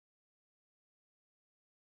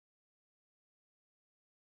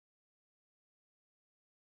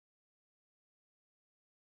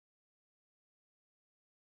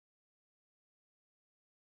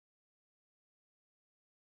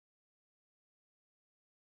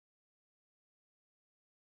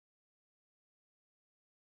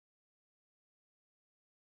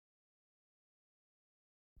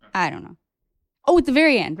I don't know. Oh, at the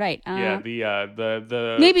very end, right?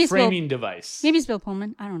 The maybe framing device. Maybe it's Bill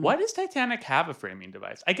Pullman. I don't know. Why does Titanic have a framing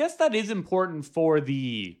device? I guess that is important for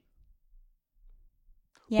the...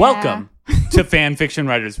 Yeah. Welcome to Fan Fiction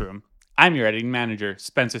Writers Room. I'm your editing manager,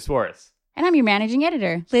 Spencer Suarez. And I'm your managing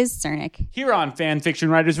editor, Liz Cernick. Here on Fan Fiction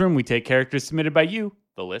Writers Room, we take characters submitted by you,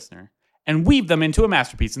 the listener, and weave them into a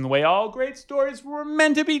masterpiece in the way all great stories were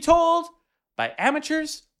meant to be told by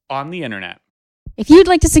amateurs on the internet. If you'd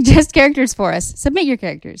like to suggest characters for us, submit your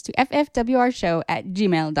characters to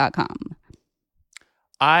ffwrshow@gmail.com.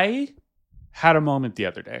 I had a moment the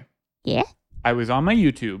other day. Yeah? I was on my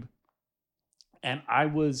YouTube, and I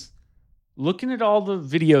was looking at all the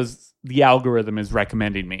videos the algorithm is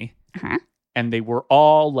recommending me. Uh-huh. And they were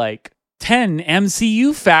all like 10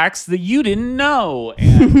 MCU facts that you didn't know.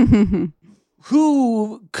 And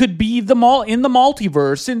who could be in the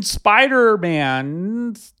multiverse in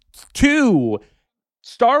Spider-Man 2?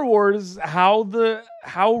 Star Wars, how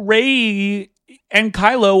Rey and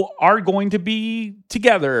Kylo are going to be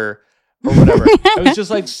together or whatever. It was just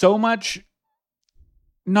like so much,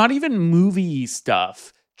 not even movie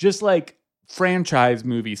stuff, just like franchise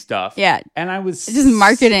movie stuff. Yeah. And I was just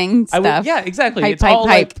marketing stuff. Yeah, exactly. Hype, it's all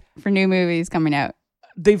hype like for new movies coming out.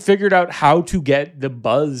 They figured out how to get the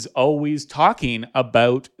buzz always talking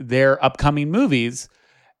about their upcoming movies.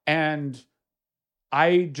 And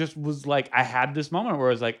I just was like, I had this moment where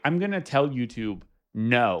I was like, I'm going to tell YouTube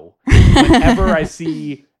no whenever I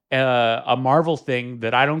see a Marvel thing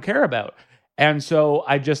that I don't care about. And so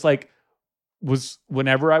I just like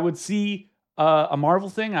whenever I would see a Marvel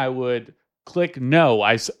thing, I would click no.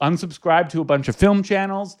 I unsubscribed to a bunch of film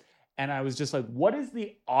channels, and I was just like, what is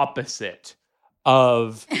the opposite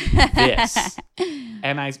of this?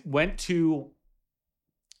 And I went to,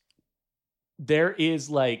 there is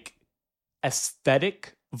like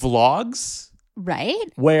aesthetic vlogs.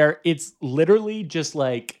 Right. Where it's literally just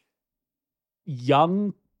like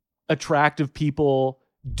young, attractive people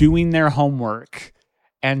doing their homework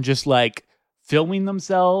and just like filming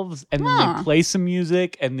themselves, and then they play some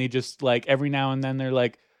music, and they just like every now and then they're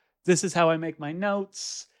like, this is how I make my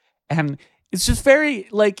notes. And it's just very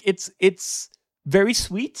like, it's very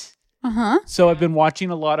sweet. Uh-huh. So I've been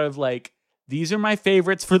watching a lot of like, these are my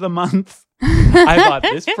favorites for the month. I bought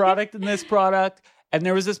this product and this product. And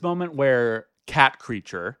there was this moment where Cat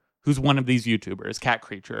Creature, who's one of these YouTubers, Cat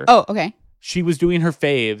Creature. Oh, okay. She was doing her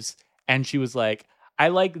faves, and she was like, I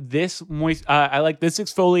like this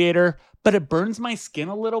exfoliator, but it burns my skin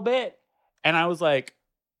a little bit. And I was like,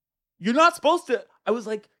 you're not supposed to. I was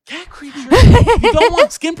like, Cat Creature, you don't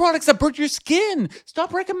want skin products that burn your skin.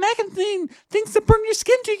 Stop recommending things that burn your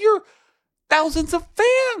skin to your thousands of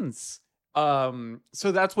fans.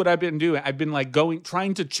 So that's what I've been doing. I've been like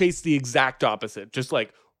trying to chase the exact opposite. Just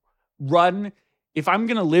like run. If I'm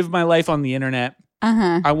going to live my life on the internet,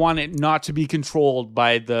 I want it not to be controlled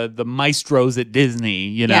by the maestros at Disney,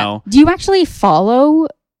 you know? Do you actually follow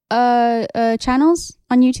channels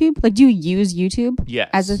on YouTube? Like, do you use YouTube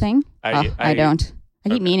as a thing? I don't. I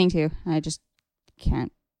keep meaning to. I just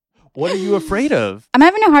can't. What are you afraid of? I'm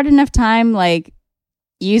having a hard enough time, like,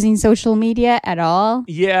 using social media at all.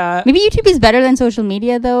 Yeah. Maybe YouTube is better than social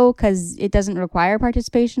media, though, because it doesn't require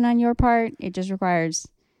participation on your part. It just requires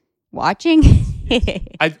watching.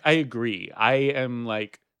 I agree. I am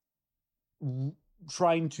like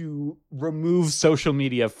trying to remove social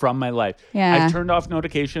media from my life. Yeah. I've turned off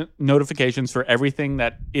notifications for everything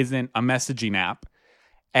that isn't a messaging app.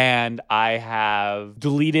 And I have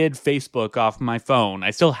deleted Facebook off my phone.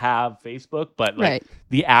 I still have Facebook, but like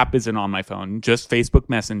the app isn't on my phone, just Facebook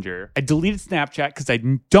Messenger. I deleted Snapchat because I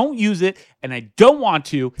don't use it and I don't want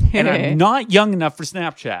to. And I'm not young enough for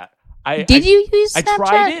Snapchat. Did you use Snapchat? I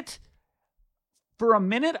tried it for a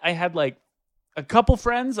minute. I had like a couple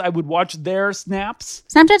friends. I would watch their snaps.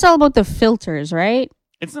 Snapchat's all about the filters, right?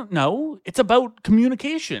 It's about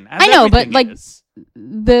communication. I know, but like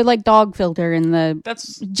the like dog filter and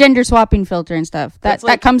that's gender swapping filter and stuff.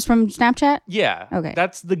 That comes from Snapchat? Yeah. Okay.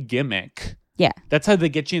 That's the gimmick. Yeah. That's how they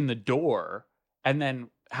get you in the door. And then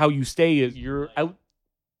how you stay is you're out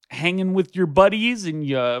hanging with your buddies and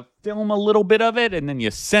you film a little bit of it and then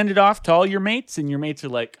you send it off to all your mates and your mates are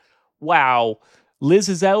like, wow, Liz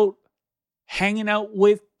is out hanging out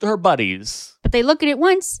with her buddies. But they look at it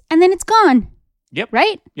once and then it's gone. Yep.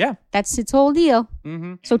 Right? Yeah. That's its whole deal.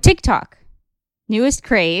 Mm-hmm. So TikTok, newest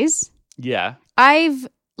craze. Yeah. I've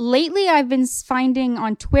been finding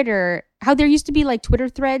on Twitter how there used to be like Twitter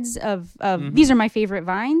threads of these are my favorite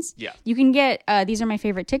Vines. Yeah. You can get these are my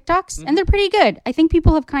favorite TikToks and they're pretty good. I think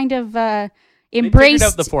people have kind of embraced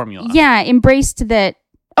out the formula. Yeah, embraced that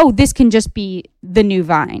oh, this can just be the new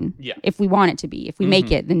Vine. Yeah. If we want it to be, if we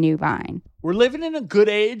make it the new Vine. We're living in a good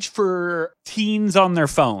age for teens on their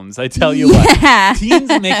phones. I tell you what. Teens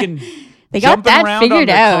making they got that figured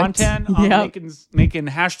out. Content, making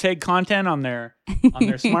hashtag content on their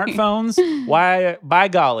smartphones. Why? By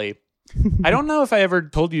golly. I don't know if I ever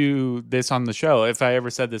told you this on the show. If I ever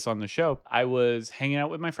said this on the show, I was hanging out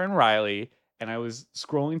with my friend Riley and I was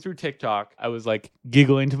scrolling through TikTok. I was like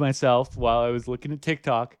giggling to myself while I was looking at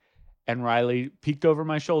TikTok, and Riley peeked over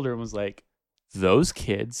my shoulder and was like, "Those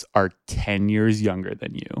kids are 10 years younger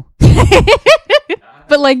than you."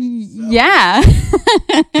 But like, yeah.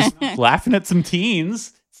 Just laughing at some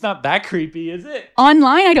teens. It's not that creepy, is it?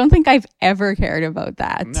 Online, I don't think I've ever cared about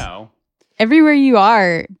that. No. Everywhere you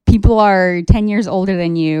are, people are 10 years older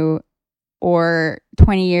than you or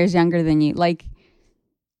 20 years younger than you. Like,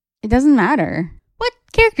 it doesn't matter. What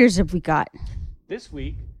characters have we got? This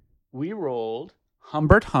week, we rolled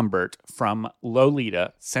Humbert from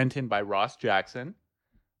Lolita, sent in by Ross Jackson.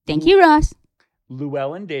 Thank you, Ross.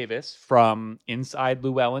 Llewellyn Davis from Inside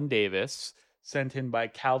Llewellyn Davis, sent in by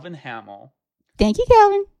Calvin Hamill. Thank you,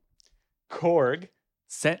 Calvin. Korg,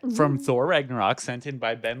 sent from Thor Ragnarok, sent in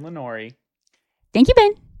by Ben Lenore. Thank you,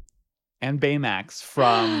 Ben. And Baymax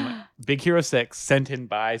from Big Hero 6, sent in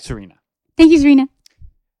by Serena. Thank you, Serena.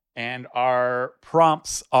 And our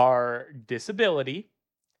prompts are disability,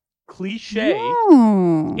 cliche,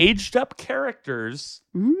 aged up characters,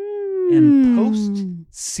 and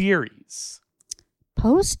post-series.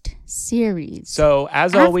 Post-series. So,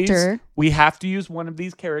 as always, we have to use one of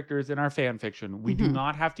these characters in our fan fiction. We do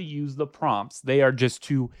not have to use the prompts. They are just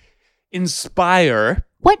to inspire.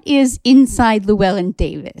 What is Inside Llewellyn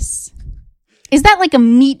Davis? Is that like a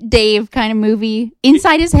Meet Dave kind of movie?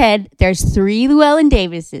 Inside his head, there's 3 Llewellyn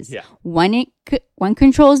Davises. Yeah. One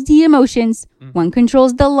controls the emotions, one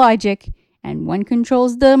controls the logic, and one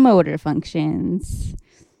controls the motor functions.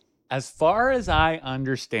 As far as I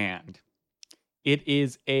understand, it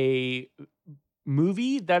is a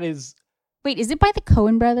movie that is... Wait, is it by the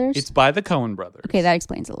Coen brothers? It's by the Coen brothers. Okay, that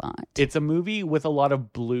explains a lot. It's a movie with a lot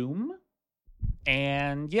of bloom.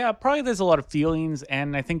 And yeah, probably there's a lot of feelings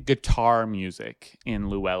and I think guitar music in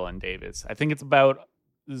Llewellyn Davis. I think it's about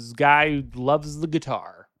this guy who loves the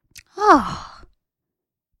guitar. Oh.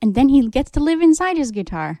 And then he gets to live inside his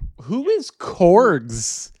guitar. Who is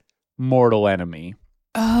Korg's mortal enemy?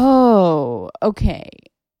 Oh, okay.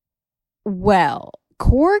 Well,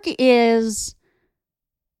 Korg is...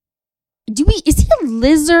 Is he a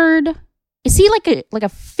lizard? Is he like a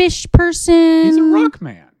fish person? He's a rock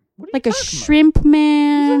man. Like a shrimp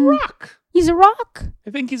man? He's a rock. He's a rock?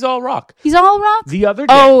 I think he's all rock. He's all rock? The other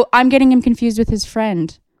day... Oh, I'm getting him confused with his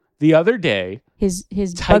friend. The other day... His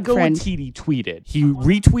Taika bug friend. Waititi tweeted. He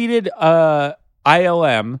retweeted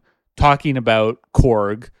ILM talking about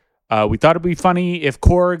Korg. We thought it'd be funny if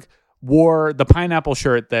Korg wore the pineapple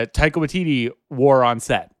shirt that Taika Waititi wore on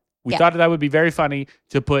set. We thought that would be very funny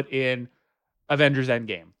to put in Avengers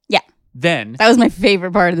Endgame. Yeah. Then... That was my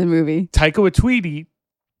favorite part of the movie. Taika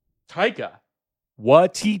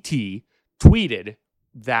Waititi tweeted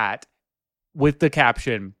that with the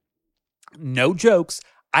caption, "No jokes,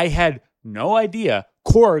 I had no idea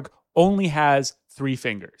Korg only has 3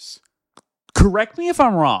 fingers." Correct me if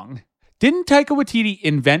I'm wrong. Didn't Taika Waititi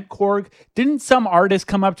invent Korg? Didn't some artist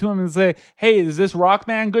come up to him and say, "Hey, is this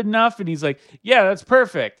Rockman good enough?" And he's like, "Yeah, that's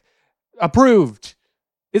perfect. Approved."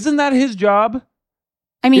 Isn't that his job?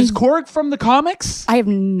 I mean, is Korg from the comics? I have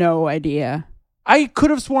no idea. I could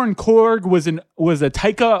have sworn Korg was a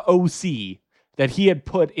Taika OC that he had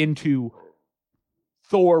put into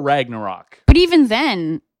Thor Ragnarok. But even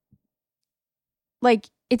then, like,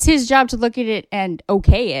 it's his job to look at it and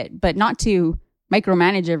okay it, but not to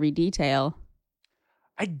micromanage every detail.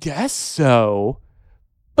 I guess so.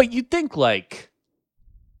 But you'd think, like,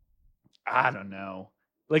 I don't know.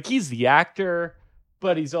 Like, he's the actor,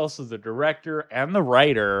 but he's also the director and the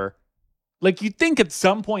writer. Like, you'd think at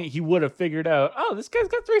some point he would have figured out, oh, this guy's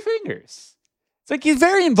got 3 fingers. It's like he's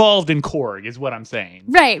very involved in Korg, is what I'm saying.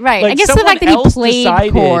 Right. Like, I guess the fact that he played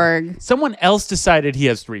Korg. Someone else decided he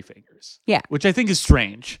has 3 fingers. Yeah. Which I think is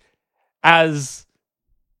strange. As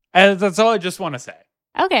that's all I just want to say.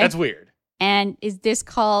 Okay. That's weird. And is this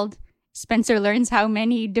called Spencer Learns How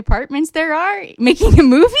Many Departments There Are making a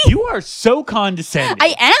movie? You are so condescending.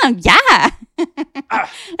 I am, yeah.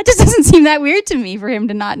 It just doesn't seem that weird to me for him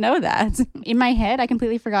to not know that. In my head, I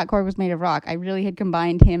completely forgot Korg was made of rock. I really had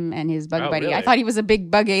combined him and his bug buddy. Really? I thought he was a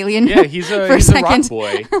big bug alien. Yeah, he's a rock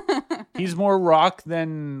boy. He's more rock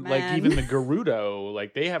than like even the Gerudo.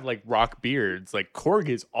 Like they have like rock beards. Like Korg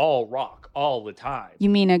is all rock all the time.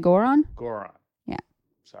 You mean a Goron? Goron. Yeah.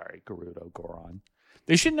 Sorry, Gerudo, Goron.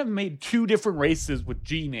 They shouldn't have made 2 different races with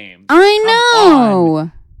G names. I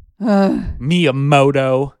know. Ugh.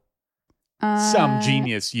 Miyamoto. Some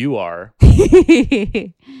genius you are.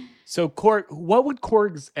 So Korg, what would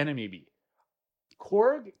Korg's enemy be?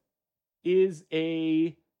 Korg is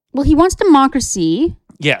a... Well, he wants democracy.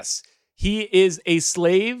 Yes. He is a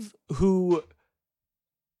slave who...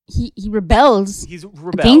 He rebels He's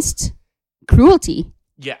rebelled. against cruelty.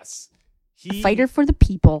 Yes. A fighter for the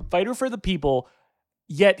people. Fighter for the people,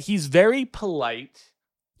 yet he's very polite.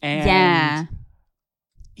 And Yeah.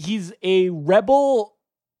 he's a rebel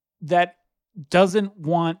that doesn't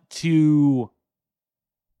want to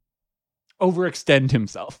overextend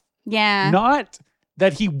himself. Yeah. Not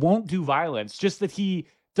that he won't do violence, just that he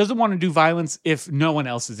doesn't want to do violence if no one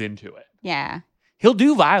else is into it. Yeah. He'll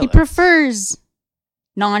do He violence. prefers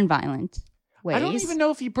non-violent ways. I don't even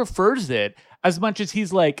know if he prefers it as much as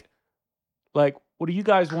he's like, what do you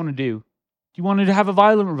guys want to do? Do you want to have a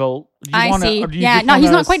violent revolt? Do you I wanna, see. or do you Yeah. just No, he's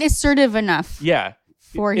wanna not quite assertive enough. Yeah.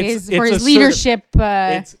 For It's his assertive. leadership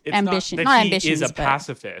It's ambition. Not Not that he ambitions, is a but-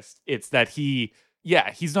 pacifist. It's that he's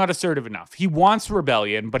not assertive enough. He wants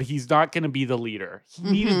rebellion, but he's not going to be the leader. He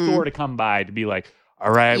needed Thor to come by to be like,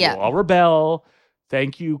 all right, Yeah. well, I'll rebel.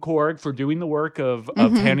 Thank you, Korg, for doing the work of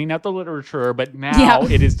handing out the literature, but now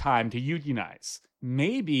it is time to unionize.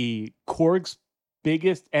 Maybe Korg's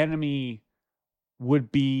biggest enemy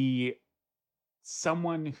would be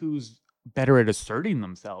someone who's better at asserting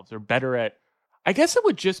themselves or better at... I guess it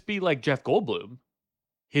would just be like Jeff Goldblum,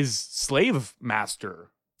 his slave master.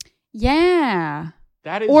 Yeah.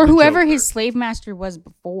 That is Or the whoever Joker. his slave master was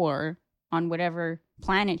before on whatever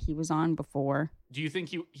planet he was on before. Do you think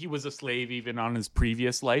he was a slave even on his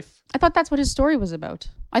previous life? I thought that's what his story was about.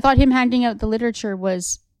 I thought him handing out the literature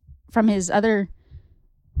was from his other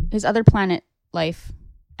planet life.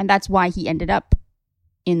 And that's why he ended up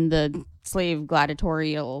in the slave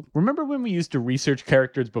gladiatorial. Remember when we used to research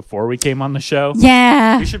characters before we came on the show?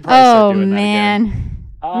 Yeah. We should probably start doing that man. again.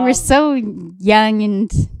 We were so young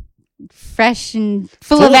and fresh and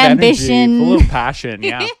full Full of energy, ambition. full of passion,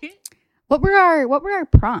 yeah. What were our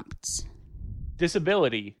prompts?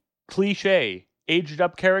 Disability, cliche, aged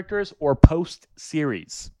up characters, or post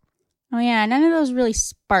series. Oh yeah, none of those really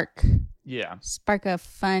spark Yeah. a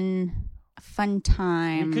fun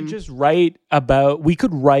time. We could just write about... We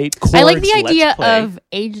could write Korg's I like the idea Let's Play. of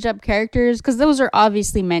aged up characters because those are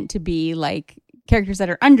obviously meant to be like characters that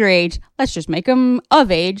are underage. Let's just make them of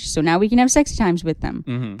age, so now we can have sexy times with them.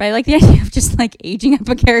 Mhm. But I like the idea of just like aging up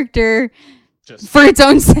a character Just for its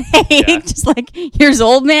own sake. Yeah. Just like here's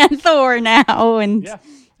old man Thor now, and Yeah.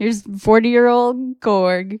 here's 40-year-old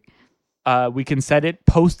Korg. We can set it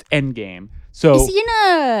post Endgame. So Is he in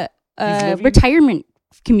a He's living- retirement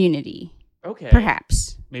community? okay,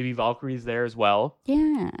 Perhaps. maybe Valkyrie's there as well.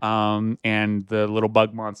 Yeah. And the little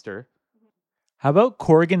bug monster. How about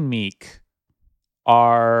Korg and Meek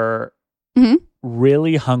are Mhm.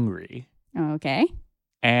 really hungry, Okay.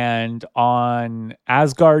 and on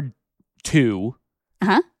Asgard 2,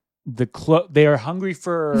 Uh-huh. they are hungry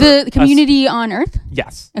for The community on Earth?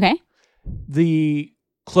 Yes, Okay. the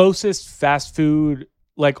closest fast food,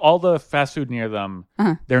 like all the fast food near them,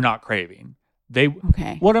 Uh-huh. they're not craving.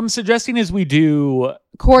 Okay. What I'm suggesting is we do...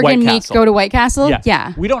 Korg White and Meek Castle. go to White Castle?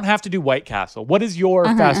 Yeah. We don't have to do White Castle. What is your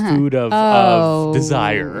fast food of Oh.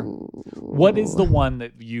 desire? What is the one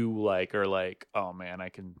that you like are like, oh man, I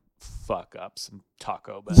can fuck up some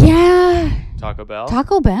Taco Bell? Yeah. Taco Bell?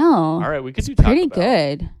 Taco Bell. All right, we could do Taco Pretty Bell.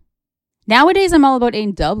 good. Nowadays, I'm all about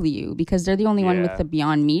A&W because they're the only one Yeah. with the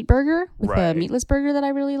Beyond Meat burger, with Right. the meatless burger that I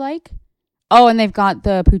really like. Oh, and they've got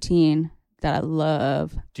the poutine that I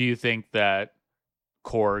love. Do you think that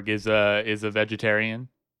Korg is a vegetarian?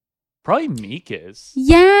 Probably Meek is.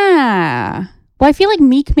 Yeah. Well, I feel like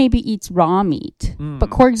Meek maybe eats raw meat, but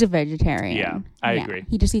Mm. Korg's a vegetarian. Yeah, I agree.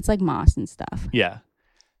 He just eats like moss and stuff. Yeah.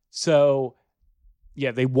 So,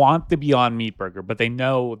 yeah, they want the Beyond Meat burger, but they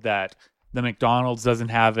know that the McDonald's doesn't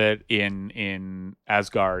have it in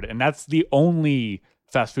Asgard, and that's the only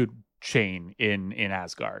fast food chain in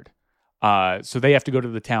Asgard. So they have to go to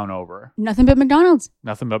the town over. Nothing but McDonald's.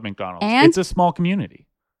 Nothing but McDonald's. And- It's a small community.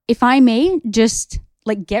 If I may just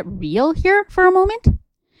like get real here for a moment.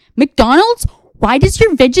 McDonald's, why does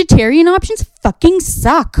your vegetarian options fucking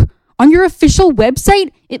suck? On your official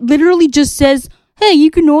website, it literally just says, hey, you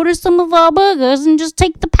can order some of our burgers and just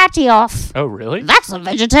take the patty off. Oh, really? That's a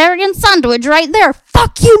vegetarian sandwich right there.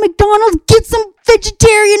 Fuck you, McDonald's. Get some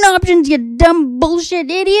vegetarian options, you dumb bullshit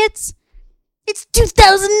idiots. It's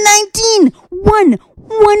 2019.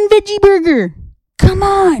 One veggie burger. Come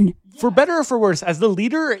on. For better or for worse, as the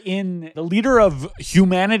leader of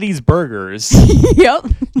humanity's burgers, Yep.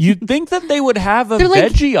 you'd think that they would have a They're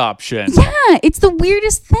like- veggie option. Yeah, it's the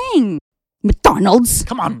weirdest thing. McDonald's.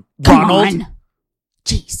 Come on, Come Ronald. on.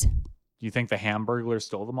 Jeez. You think the Hamburglar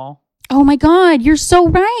stole them all? Oh my God, you're so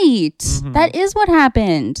right. Mhm. That is what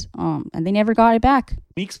happened. And they never got it back.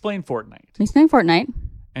 Meek's playing Fortnite, He's playing Fortnite.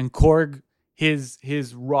 and Korg, his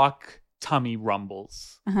rock tummy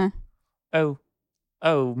rumbles. Uh-huh.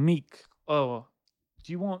 Oh, Meek. Oh,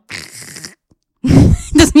 do you want?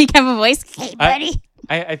 Does Meek have a voice? Hey, buddy.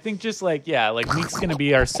 I think just like Meek's gonna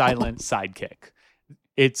be our silent sidekick.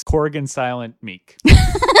 It's Korg and silent Meek.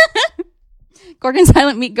 Korg and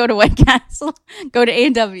Silent Meek go to White Castle. Go to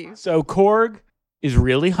A&W. So Korg is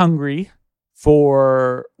really hungry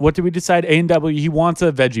for, what did we decide? A&W. He wants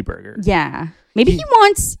a veggie burger. Yeah. Maybe he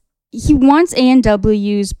wants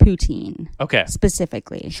A&W's poutine Okay,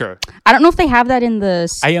 specifically. sure. I don't know if they have that in the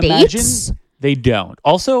States. I imagine they don't.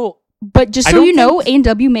 Also, But just I so don't you know,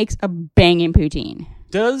 A&W makes a banging poutine.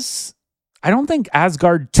 I don't think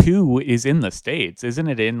Asgard 2 is in the States. Isn't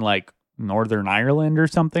it in like Northern Ireland or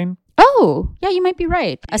something? Oh, yeah, you might be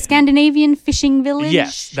right. A Scandinavian fishing village?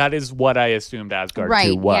 Yes, that is what I assumed Asgard 2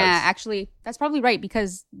 Right, was. yeah, actually, that's probably right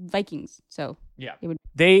because Vikings, so. Yeah. It would-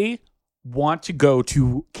 They want to go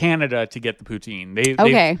to Canada to get the poutine.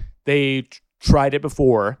 Okay. They tried it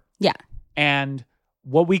before. Yeah. And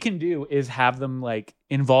what we can do is have them like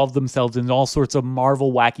involve themselves in all sorts of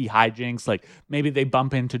Marvel wacky hijinks. Like maybe they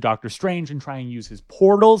bump into Doctor Strange and try and use his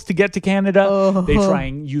portals to get to Canada. They try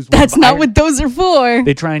and use That's not what those are for.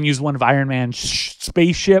 They try and use one of Iron Man's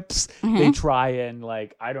spaceships. Mhm. They try and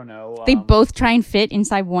like, I don't know. They both try and fit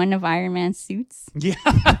inside one of Iron Man's suits.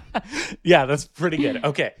 Yeah. Yeah, that's pretty good.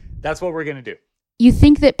 Okay. That's what we're going to do. You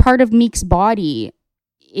think that part of Meek's body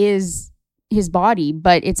is his body,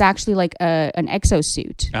 but it's actually like an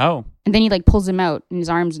exosuit. Oh. And then he like pulls him out and his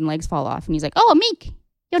arms and legs fall off and he's like, oh, Meek,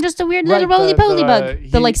 you're just a weird little Right, roly-poly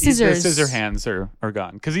bug. The like scissors. The scissor hands are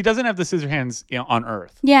gone. Because he doesn't have the scissor hands on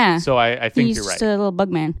Earth. Yeah. So I think He's you're just right. a little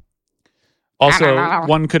bug man. Also,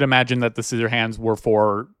 one could imagine that the scissor hands were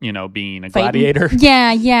for, being a Fighting. gladiator.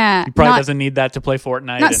 Yeah, yeah. He probably Not- doesn't need that to play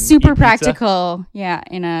Fortnite. Not and super eat pizza. practical. Yeah,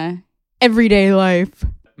 in a everyday life.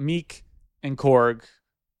 Meek and Korg,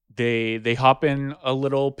 they hop in a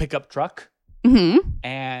little pickup truck Hmm.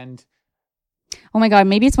 and Oh my God,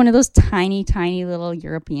 maybe it's one of those tiny, tiny little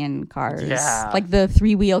European cars. Yeah. Like the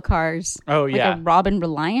 3-wheel cars. oh Like yeah, a Robin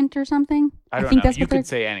Reliant or something. I don't think know. that's You what they're... could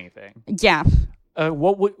say anything. Yeah.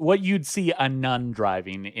 What you'd see a nun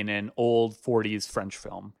driving in an old 40s French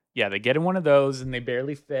film. Yeah, they get in one of those and they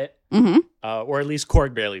barely fit, Hmm. or at least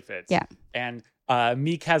Korg barely fits. Yeah. And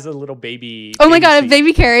Meek has a little baby. Oh my God, a seat.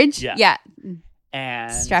 baby carriage. Yeah. Yeah.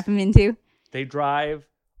 And Strap him into. they drive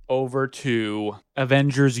over to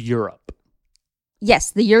Avengers Europe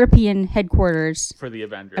Yes, the European headquarters for the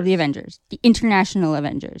Avengers. of the Avengers. The International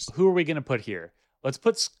Avengers. Who are we going to put here? Let's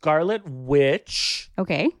put Scarlet Witch,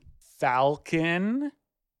 Okay. Falcon.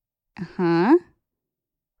 Uh-huh.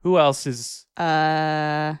 Who else is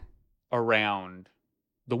The around?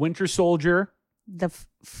 The Winter Soldier.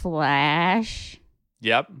 Flash.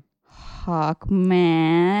 Yep.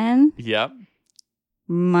 Hawkman. Yep.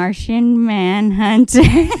 Martian Manhunter.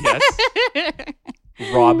 Yes.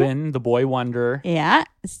 Robin, the Boy Wonder. Yeah.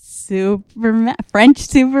 Superman. French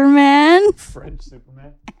Superman. French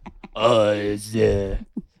Superman.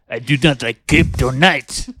 I do not like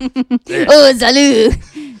kryptonite. Oh,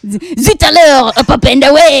 salut. Zut alors, up and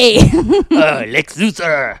away. Lex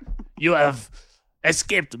Luthor, you have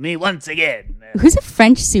escaped me once again. Who's a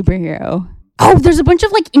French superhero? Oh, there's a bunch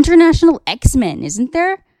of like international X-Men, isn't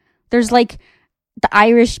there? There's like the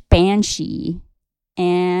Irish Banshee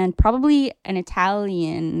and probably an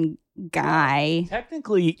Italian guy.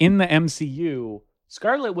 Technically, in the MCU,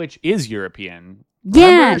 Scarlet Witch is European. Yeah,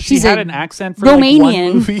 Remember, she she's had a an accent for like one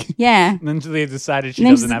Romanian. movie. Yeah. And then they decided she And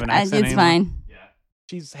then doesn't she's- have an accent It's anymore. fine. Yeah.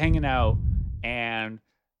 She's hanging out and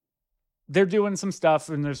they're doing some stuff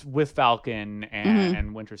and there's with Falcon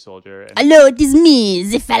and Winter Soldier. And, Hello, it is me,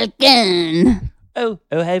 the Falcon. oh,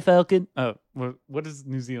 hey Falcon. Oh, what is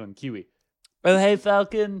New Zealand? Kiwi. Oh, hey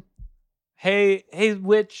Falcon. Hey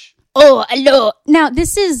Witch. Oh, hello. Now,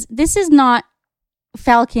 this is not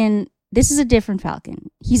Falcon. This is a different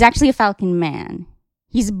Falcon. He's actually a Falcon man.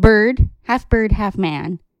 He's bird, half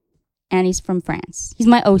man, and he's from France. He's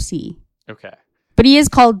my OC. Okay. But he is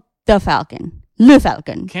called the Falcon. Le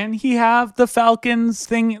Falcon. Can he have the Falcon's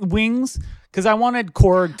wings? Because I wanted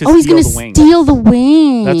Korg to Oh, he's steal going the to wings. steal the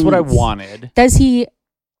wings. That's what I wanted. Does he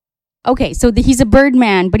Okay, so he's a bird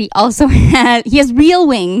man, but he also has real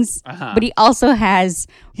wings, Uh-huh. but he also has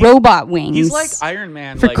robot wings. He's like Iron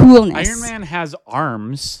Man. for like, coolness. Iron Man has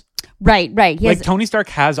arms. Right. He Like has, Tony Stark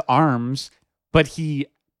has arms, but he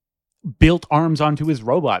built arms onto his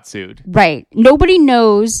robot suit. right. Nobody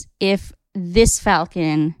knows if this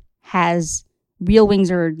Falcon has real wings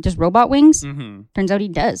or just robot wings. Mm-hmm. Turns out he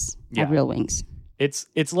does Yeah. have real wings. It's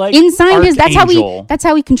like Inside his, Archangel. that's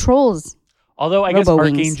how he controls. Although I guess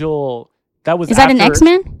Robo-wings. Archangel, that was Is that an after-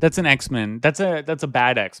 X-Men? That's an X-Men. That's a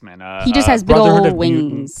bad X-Men. He just has big Brotherhood old of wings.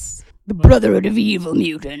 Mutants. The Brotherhood of Evil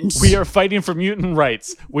Mutants. We are fighting for mutant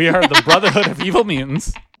rights. We are the Brotherhood of Evil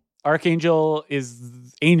Mutants. Archangel is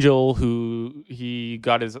Angel who he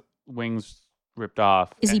got his wings ripped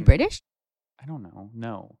off. Is he and- British? I don't know.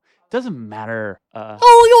 No. Doesn't matter.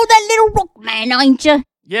 Oh, you're that little rock man, ain't you?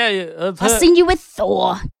 Yeah, I've I heard, seen you with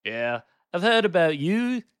Thor. yeah, I've heard about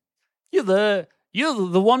you. You're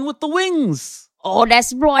the one with the wings. Oh,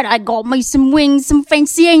 that's right. I got me some wings, some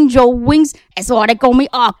fancy angel wings. That's why they call me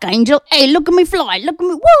Archangel. Hey, look at me fly. Look at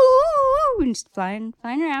me. Woo! And just flying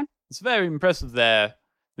around. It's very impressive there.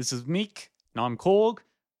 This is Meek. No, I'm Korg.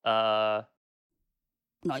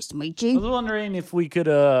 Nice to meet I you. was wondering if we could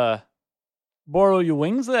borrow your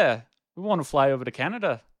wings there. We want to fly over to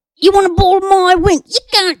Canada. You want to borrow my wings? You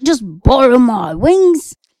can't just borrow my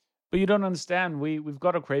wings. But you don't understand. We've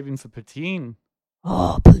got a craving for poutine.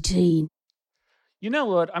 Oh, poutine. You know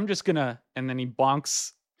what? I'm just gonna, and then he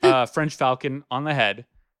bonks French Falcon on the head.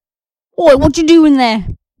 Oi, what you doing there?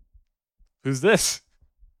 Who's this?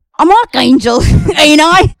 I'm Archangel, ain't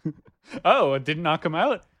I? Oh, it didn't knock him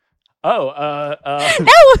out. Oh,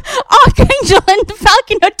 No, Archangel and the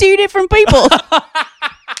Falcon are two different people.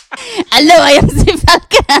 Hello, I am the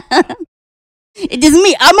Falcon. It is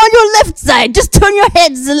me. I'm on your left side. Just turn your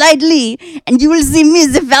head slightly, and you will see me,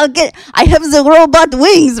 the Falcon. I have the robot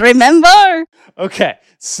wings, remember? Okay,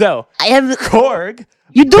 so I have... Korg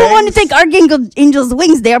You don't want to bangs- take Archangel's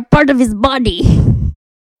wings. They are part of his body.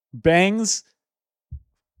 bangs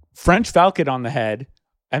French Falcon on the head,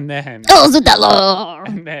 and then Oh, Zutalo.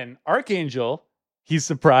 and then Archangel. He's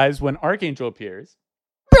surprised when Archangel appears,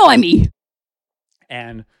 Blimey.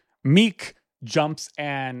 and Meek jumps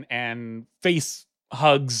and face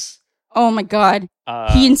hugs. Oh, my God.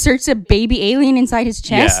 Uh, He inserts a baby alien inside his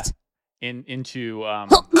chest. into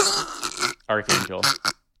Archangel.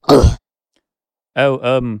 Ugh. Oh,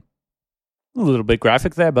 a little bit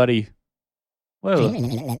graphic there, buddy. Well,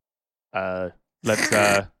 let's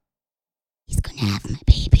He's going to have my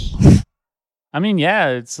baby. I mean, yeah,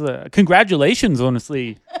 it's congratulations.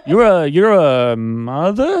 Honestly, you're a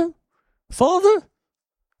mother, father,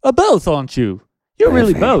 both, aren't you? You're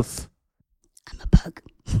really both. I'm a bug.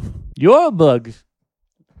 You're a bug,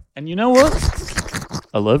 and you know what?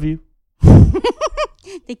 I love you.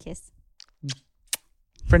 They kiss.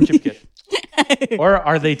 Friendship kiss, or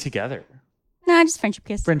are they together? Nah, just friendship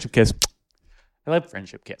kiss. Friendship kiss. I like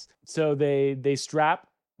friendship kiss. So they strap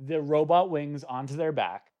the robot wings onto their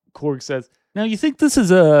back. Korg says, "Now you think this is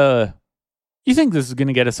going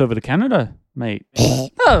to get us over to Canada, mate? Oh,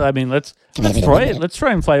 I mean, let's try it. Let's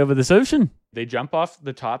try and fly over this ocean." They jump off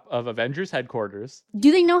the top of Avengers headquarters.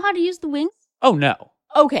 Do they know how to use the wings? Oh no,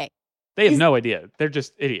 Okay. they have Is- no idea. They're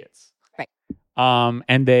just idiots. Right.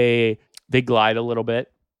 And they glide a little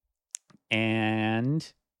bit, and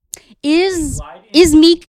Is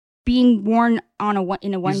Meek being worn on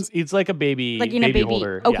in a one He's like a baby, like in a baby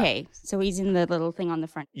holder. Yeah. Okay, so he's in the little thing on the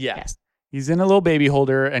front. Yeah. chest. He's in a little baby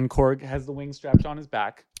holder, and Korg has the wings strapped on his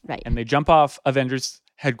back. Right. And they jump off Avengers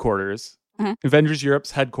headquarters, Avengers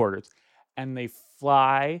Europe's headquarters, and they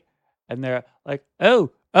fly, and they're like,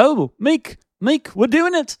 "Oh, Meek, we're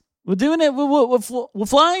doing it, we're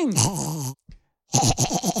flying."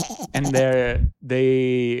 And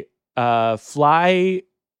they fly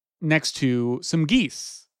next to some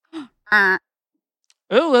geese. Uh,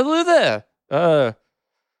 Oh, hello there.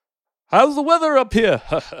 How's the weather up here?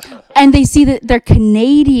 and they see that they're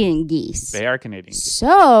Canadian geese. They are Canadian.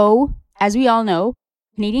 So, as we all know,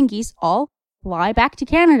 Canadian geese all fly back to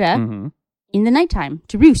Canada Mm-hmm. in the nighttime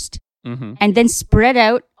to roost Mm-hmm. and then spread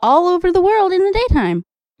out all over the world in the daytime.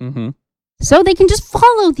 Mm-hmm. So they can just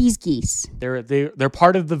follow these geese. They're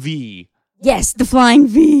part of the V, Yes, the flying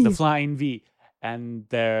V. the flying V, and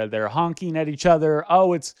they're honking at each other.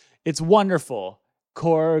 Oh, it's wonderful.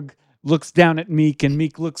 Korg looks down at Meek, and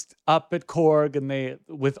Meek looks up at Korg, and they,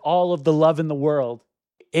 with all of the love in the world,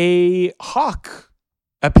 a hawk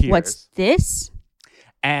appears. What's this?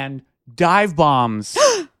 And dive bombs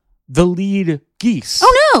the lead geese.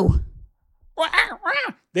 Oh no!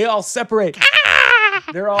 They all separate.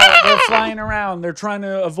 They're flying around. They're trying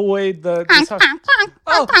to avoid the.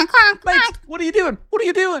 Mate, what are you doing? What are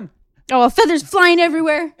you doing? Oh, feathers flying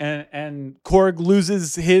everywhere. And Korg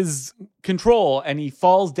loses his control and he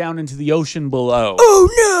falls down into the ocean below. Oh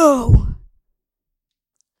no!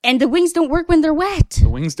 And the wings don't work when they're wet. The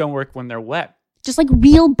wings don't work when they're wet. Just like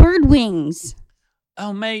real bird wings.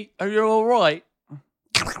 Oh, mate, are you all right?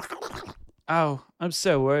 Oh, I'm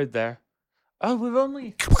so worried there. Oh,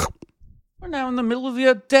 we're now in the middle of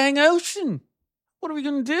the dang ocean. What are we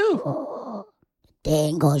going to do? Oh,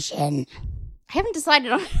 dang ocean. I haven't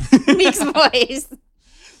decided on Meek's voice.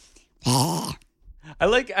 I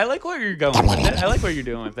like where you're going with it. I like what you're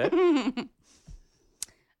doing with it.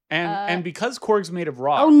 And because Korg's made of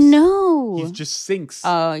rocks, oh no, he just sinks.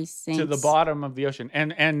 Oh, he sinks to the bottom of the ocean.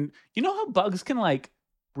 And you know how bugs can like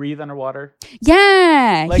breathe underwater?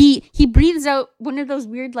 Yeah, like, he breathes out one of those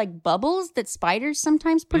weird like bubbles that spiders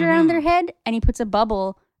sometimes put around their head, and he puts a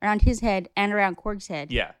bubble around his head and around Korg's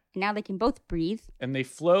head. Yeah, and now they can both breathe. And they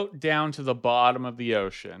float down to the bottom of the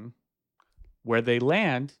ocean, where they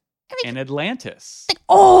land in Atlantis.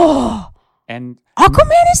 Oh. And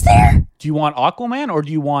Aquaman is there? Do you want Aquaman or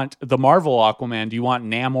do you want the Marvel Aquaman? Do you want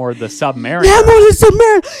Namor the Submariner? Namor the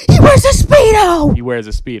Submariner! He wears a Speedo! He wears a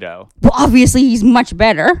Speedo. Well, obviously he's much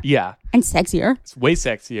better. Yeah. And sexier. It's way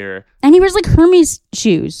sexier. And he wears like Hermes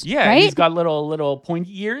shoes. Yeah, right? He's got little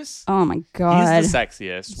pointy ears. Oh my god. He's the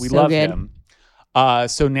sexiest. We so love good. him.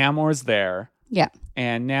 So Namor's there. Yeah.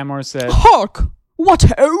 And Namor says, Hark! What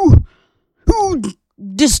ho? Who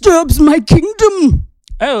disturbs my kingdom?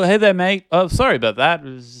 Oh, hey there, mate. Oh, sorry about that. It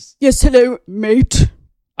was just, yes, hello, mate.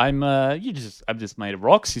 I'm just made of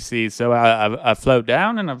rocks, you see. So I float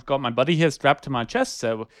down, and I've got my buddy here strapped to my chest.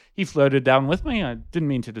 So he floated down with me. I didn't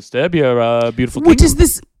mean to disturb your beautiful kingdom. What is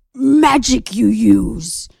this magic you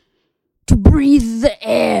use to breathe the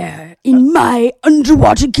air in my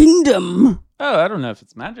underwater kingdom? Oh, I don't know if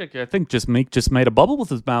it's magic. I think Meek just made a bubble with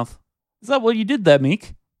his mouth. Is that what you did there,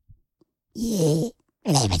 Meek? Yeah.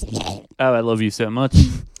 Oh, I love you so much.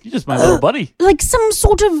 You're just my little buddy. Like some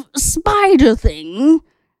sort of spider thing.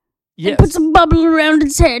 Yes. It puts a bubble around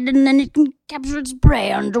its head and then it can capture its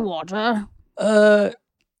prey underwater. Hey,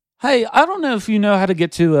 I don't know if you know how to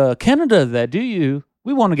get to Canada there, do you?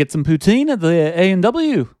 We want to get some poutine at the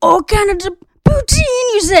A&W. Oh, Canada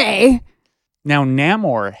poutine, you say? Now,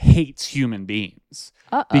 Namor hates human beings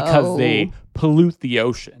because they pollute the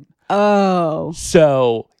ocean. Oh.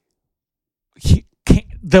 So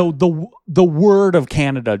the word of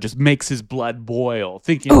Canada just makes his blood boil,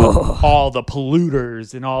 thinking of all the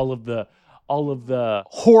polluters and all of the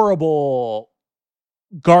horrible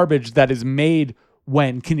garbage that is made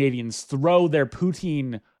when Canadians throw their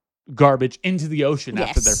poutine garbage into the ocean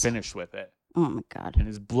after they're finished with it. Oh my god. And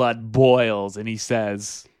his blood boils and he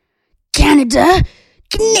says, Canada?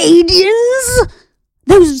 Canadians?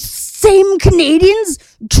 Those same Canadians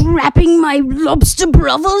trapping my lobster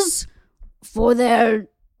brothers for their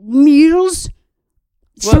meals?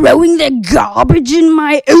 Throwing their garbage in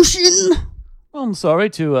my ocean? Well, I'm sorry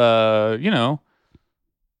to,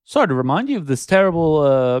 sorry to remind you of this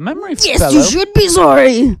terrible memory, yes, fellow. you should be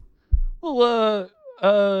sorry. Well,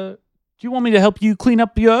 do you want me to help you clean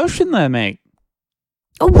up your ocean there, mate?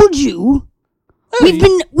 Oh, would you? Hey.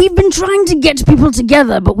 We've been trying to get people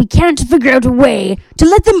together, but we can't figure out a way to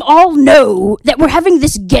let them all know that we're having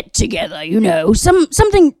this get together,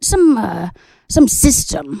 some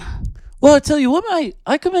system. Well, I tell you what, mate,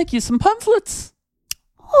 I could make you some pamphlets.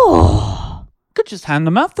 Oh. Could just hand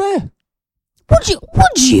them out there. Would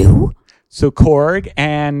you? So Korg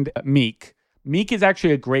and Meek. Meek is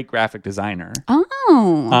actually a great graphic designer.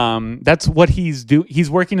 Oh. That's what he's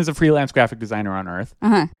working as a freelance graphic designer on Earth.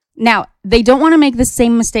 Uh-huh. Now, they don't want to make the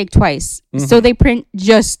same mistake twice, so they print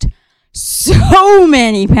just so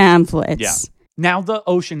many pamphlets. Yeah. Now the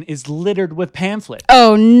ocean is littered with pamphlets.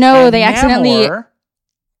 Oh, no, and they accidentally... Namor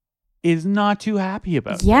is not too happy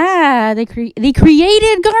about this. Yeah, they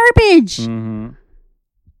created garbage. Mm-hmm.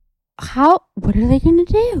 What are they going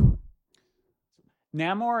to do?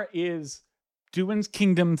 Namor is doing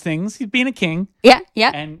kingdom things. He's being a king. Yeah.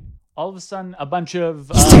 And all of a sudden, a bunch of...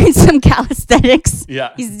 He's doing some calisthenics.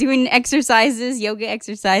 Yeah. He's doing yoga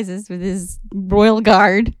exercises with his royal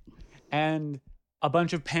guard. And a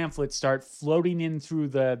bunch of pamphlets start floating in through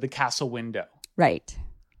the castle window. Right.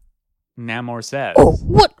 Namor says... Oh,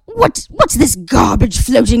 what's this garbage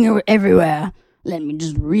floating everywhere? Let me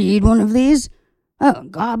just read one of these. Oh,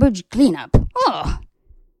 garbage cleanup. Oh.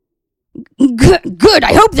 Good.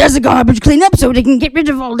 I hope there's a garbage cleanup so they can get rid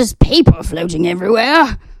of all this paper floating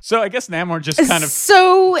everywhere. So I guess Namor just kind of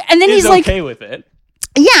and then is he's like, okay with it.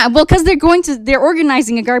 Yeah, well, because they're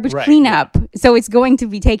organizing a garbage Right, cleanup, so it's going to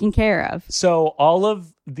be taken care of. So all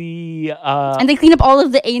of the And they clean up all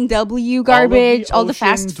of the A&W garbage, all the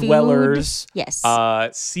fast ocean food. dwellers, Yes.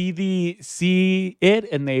 see it,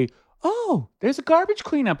 and they there's a garbage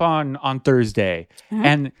cleanup on Thursday, Uh-huh.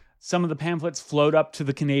 and some of the pamphlets float up to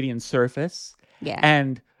the Canadian surface, Yeah.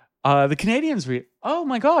 and the Canadians read, oh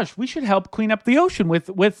my gosh, we should help clean up the ocean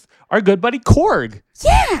with our good buddy Korg,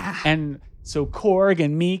 Yeah. and so Korg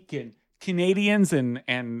and Meek and Canadians and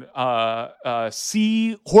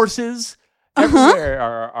sea horses everywhere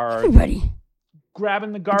are Everybody.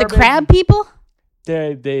 grabbing the The garbage. crab people?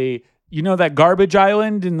 They you know that garbage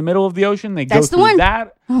island in the middle of the ocean? They That's go the through one.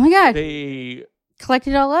 that. Oh my God. They Collect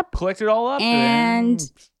it all up. collect it all up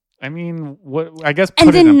And- I mean, what I guess And put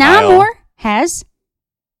it then in a pile. Namor has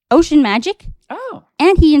ocean magic, Oh,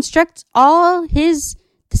 and he instructs all his.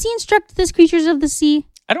 Does he instruct the creatures of the sea?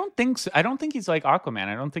 I don't think so. I don't think he's like Aquaman.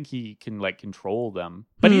 I don't think he can like control them.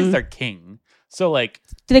 But he is their king. So like,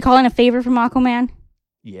 Do they call in a favor from Aquaman?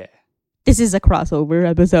 yeah. This is a crossover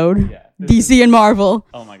episode. Yeah. This DC and Marvel.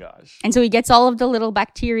 Oh my gosh. And so he gets all of the little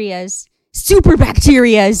bacterias, super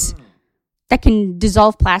bacterias, that can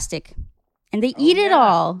dissolve plastic. And they eat it yeah.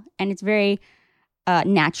 all. And it's very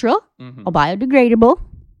natural, Mhm. biodegradable.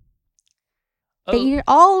 They Oh, eat it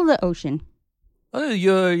all the ocean. oh,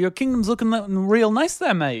 your kingdom's looking real nice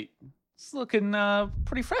there, mate. It's looking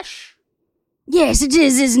pretty fresh. Yes, it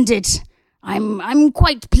is, isn't it? I'm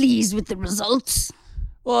quite pleased with the results.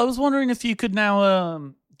 Well, I was wondering if you could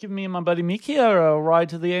now give me and my buddy Miki a ride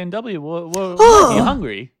to the A&W. We're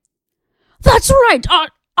hungry. That's right.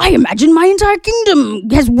 I imagine my entire kingdom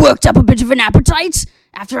has worked up a bit of an appetite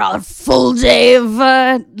after our full day of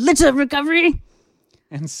litter recovery.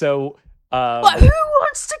 And so... But who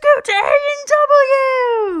wants to go to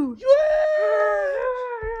A&W?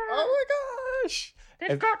 Oh my gosh!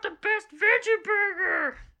 They've got the best veggie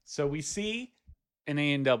burger. So we see an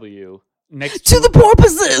A&W next To the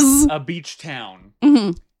porpoises. a beach town,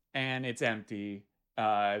 Mm-hmm. and it's empty.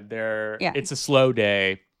 Yeah. It's a slow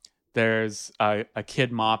day. There's a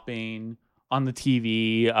kid mopping on the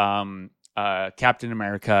TV. Captain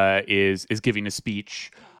America is giving a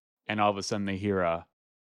speech, and all of a sudden they hear a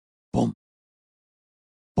boom,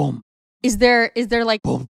 boom. Is there like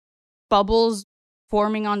Boom. bubbles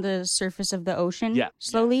forming on the surface of the ocean? Yeah,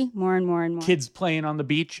 Slowly, more and more and more. Kids playing on the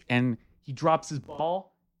beach, and he drops his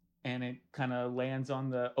ball, and it kind of lands on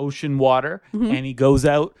the ocean water, Mhm. and he goes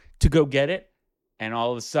out to go get it, and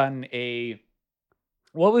all of a sudden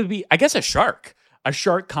what would be, I guess, a shark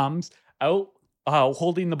comes out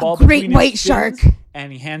holding the ball, great between his white fins, shark.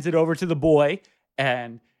 and he hands it over to the boy,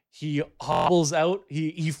 and he hobbles out,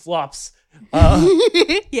 he flops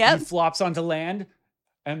he Yep. flops onto land,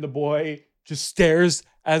 and the boy just stares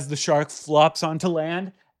as the shark flops onto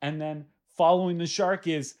land, and then following the shark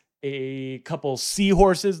is a couple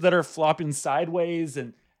seahorses that are flopping sideways,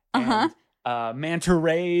 and manta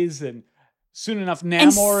rays, and soon enough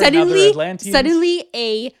Namor and other Atlanteans. suddenly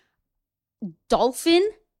a dolphin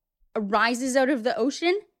arises out of the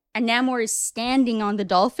ocean, and Namor is standing on the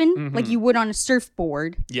dolphin like Mhm. you would on a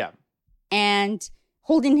surfboard, Yeah. and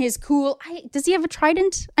holding his cool. Does he have a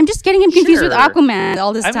trident? I'm just getting him confused with Sure. Aquaman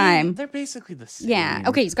all this I mean, time. they're basically the same. Yeah.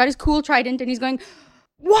 Okay, he's got his cool trident, and he's going,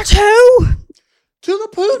 "What ho To the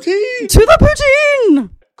poutine! to the poutine!"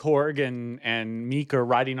 Korg and Meek are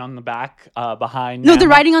riding on the back behind No, they're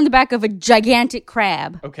Namor. riding on the back of a gigantic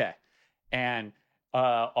crab. Okay. And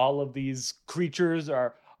all of these creatures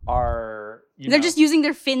are They're just using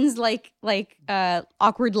their fins like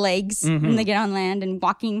awkward legs when Mhm. they get on land and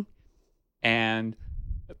walking. and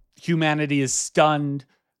humanity is stunned.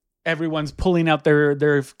 Everyone's pulling out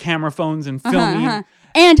their camera phones and filming.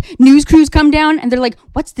 And news crews come down and they're like,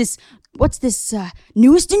 "What's this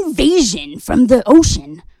newest invasion from the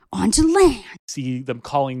ocean onto land?" See them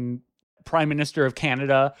calling Prime Minister of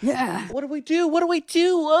Canada. Yeah. What do we do? What do we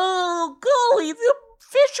do? Oh, golly, the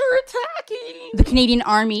fish are attacking. The Canadian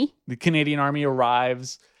Army. The Canadian Army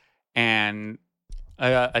arrives, and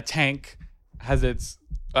a tank has its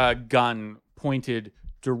gun pointed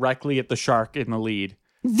directly at the shark in the lead.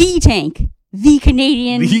 The tank. The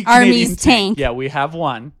Canadian The Army's Canadian tank. Yeah, we have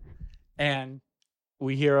one. And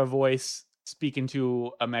we hear a voice speaking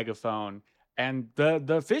to a megaphone. And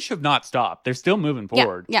the fish have not stopped. They're still moving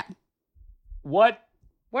forward. Yeah. What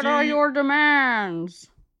What do are you- your demands?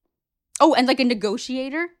 Oh, and like a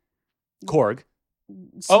negotiator. Korg?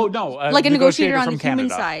 Oh, no. Like a negotiator on from the human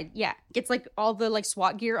Canada. side. Yeah. Gets like all the like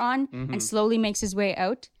SWAT gear on Mhm. and slowly makes his way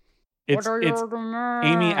out. It's demands?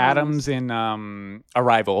 Amy Adams in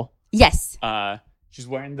Arrival. Yes. She's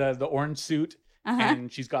wearing the orange suit,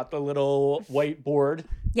 and she's got the little whiteboard.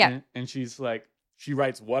 Yeah. And she's like, she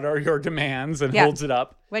writes, "What are your demands?" and holds it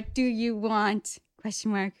up. What do you want?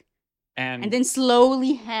 Question mark. And then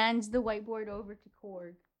slowly hands the whiteboard over to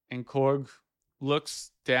Korg. And Korg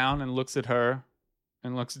looks down and looks at her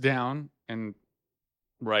and looks down and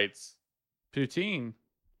writes poutine.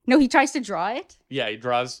 No, he tries to draw it. Yeah, he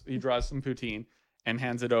draws some poutine and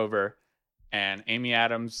hands it over. And Amy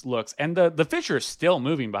Adams looks, and the Fisher is still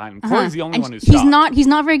moving behind him. Korg's the only one who's stopped. He's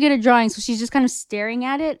not very good at drawing, so she's just kind of staring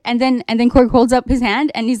at it. And then Korg holds up his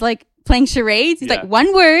hand and he's like playing charades. He's like,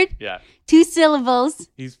 one word. Yeah. 2 syllables.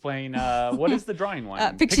 He's playing what is the drawing one?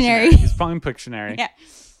 Pictionary. He's playing Pictionary. Yeah.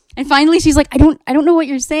 And finally she's like, I don't know what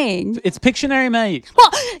you're saying. It's Pictionary, mate.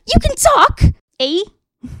 Well, you can talk. We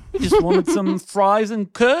just wanted some fries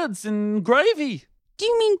and curds and gravy. Do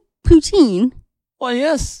you mean poutine? Well,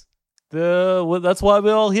 yes. That's why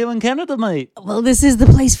we're all here in Canada, mate. Well, this is the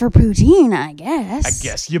place for poutine, I guess. I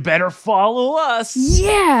guess you better follow us.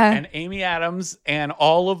 Yeah. And Amy Adams and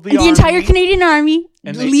all of the entire Canadian Army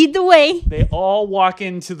lead the way. They all walk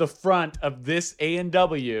into the front of this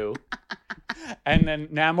A&W. And then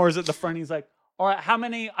Namor's at the front. He's like, all right, how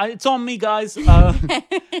many? It's on me, guys.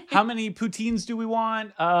 How many poutines do we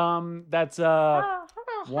want? That's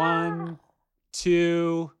 1,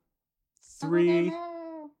 2, 3,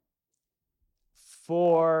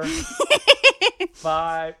 4,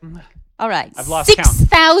 5. All right. I've lost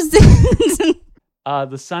 6,000.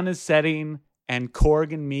 The sun is setting, and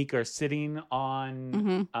Korg and Meek are sitting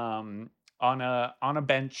on a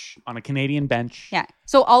bench, on a Canadian bench. Yeah.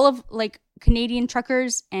 So all of Canadian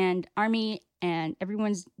truckers and army and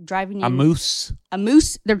everyone's driving in a moose.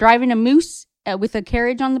 They're driving a moose with a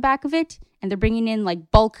carriage on the back of it, and they're bringing in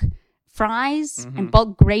bulk fries and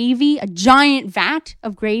bulk gravy, a giant vat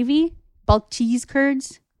of gravy. Bulk cheese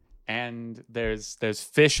curds. And there's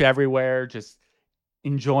fish everywhere, just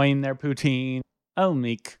enjoying their poutine. Oh,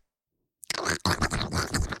 Meek.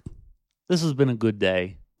 This has been a good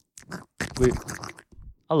day.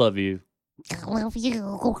 I love you. I love you.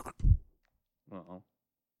 Uh-oh.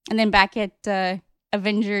 And then back at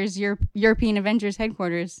European Avengers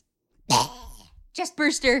headquarters,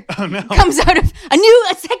 Chestburster comes out of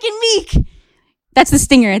a second Meek. That's the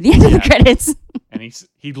stinger at the end of the credits. And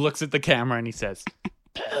he looks at the camera and he says,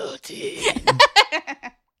 "Poutine."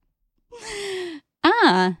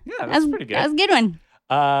 Yeah, that's pretty good. That was a good one.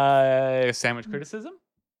 Sandwich criticism?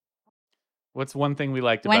 What's one thing we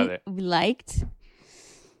liked about it?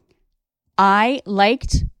 I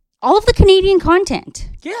liked all of the Canadian content.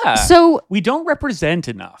 Yeah. So we don't represent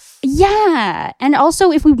enough. Yeah. And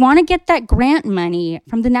also, if we want to get that grant money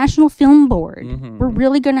from the National Film Board, we're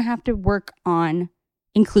really going to have to work on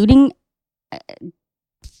including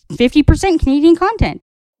 50% Canadian content.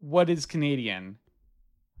 What is Canadian?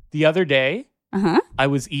 The other day, I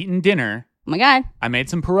was eating dinner. Oh my God. I made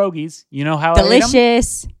some pierogies. You know how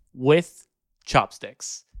delicious. I ate them? With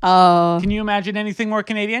chopsticks. Oh. Can you imagine anything more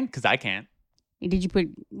Canadian? Because I can't. Did you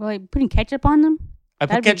putting ketchup on them? I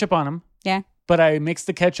put ketchup on them. Yeah. But I mixed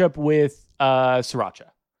the ketchup with sriracha.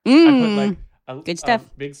 I put good stuff. A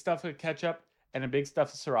big stuff of ketchup and a big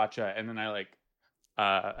stuff of sriracha. And then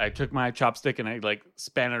I took my chopstick and I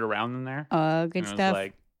span it around in there. Oh, good stuff.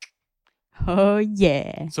 Oh,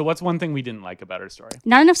 yeah. So what's one thing we didn't like about our story?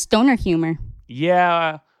 Not enough stoner humor.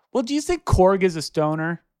 Yeah. Well, do you think Korg is a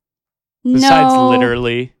stoner? No. Besides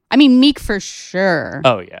literally. I mean, Meek for sure.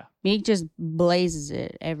 Oh, yeah. Meek just blazes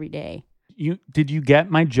it every day. Did you get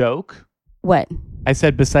my joke? What? I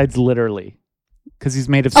said besides literally. Because he's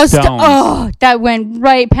made of stones. That went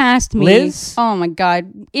right past me. Liz? Oh, my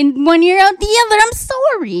God. In one ear, out the other. I'm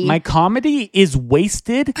sorry. My comedy is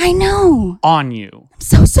wasted. I know. On you. I'm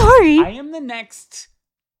so sorry. I am the next...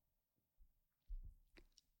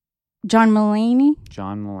 John Mulaney.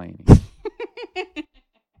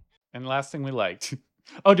 And last thing we liked.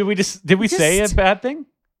 Oh, did we say a bad thing?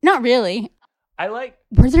 Not really.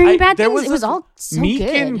 Were there any bad things? It was all so Meek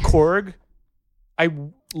good. and Korg.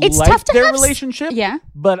 It's liked tough to their have relationship. Yeah.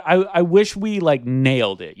 But I wish we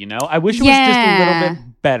nailed it, you know? I wish it was just a little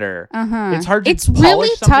bit better. It's hard to polish really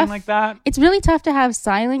something tough. like that. It's really tough to have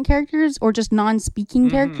silent characters or just non-speaking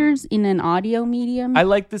characters in an audio medium. I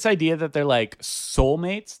like this idea that they're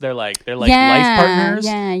soulmates. They're life partners.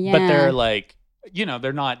 Yeah. But they're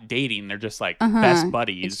they're not dating. They're just best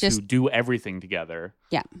buddies who do everything together.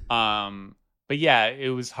 Yeah. But yeah, it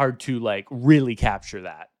was hard to really capture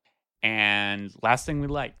that. And last thing we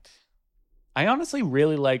liked. I honestly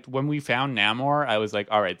really liked when we found Namor. I was like,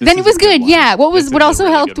 all right, then it was good. Yeah. What also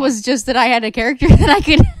helped was just that I had a character that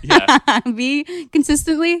I could be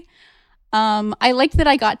consistently. I liked that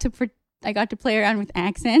I got to I got to play around with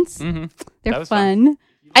accents. Mm-hmm. They're fun.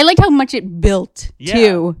 I like how much it built,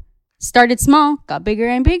 too. Started small, got bigger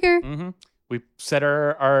and bigger. Mm-hmm. We set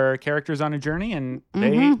our characters on a journey, and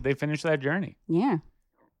they finished that journey. Yeah.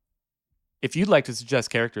 If you'd like to suggest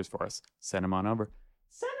characters for us, send them on over.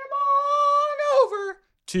 Send them on over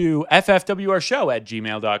to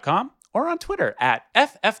ffwrshow@gmail.com or on Twitter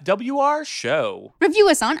 @ffwrshow. Review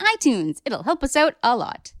us on iTunes. It'll help us out a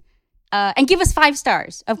lot. And give us 5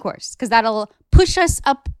 stars, of course, because that'll push us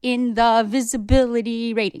up in the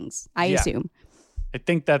visibility ratings, I assume. I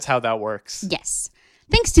think that's how that works. Yes.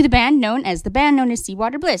 Thanks to the band known as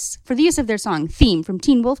Seawater Bliss for the use of their song Theme from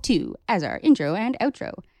Teen Wolf 2 as our intro and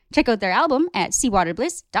outro. Check out their album at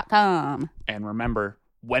seawaterbliss.com. And remember,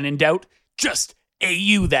 when in doubt, just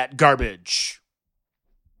AU that garbage.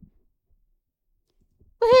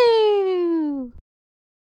 Woohoo!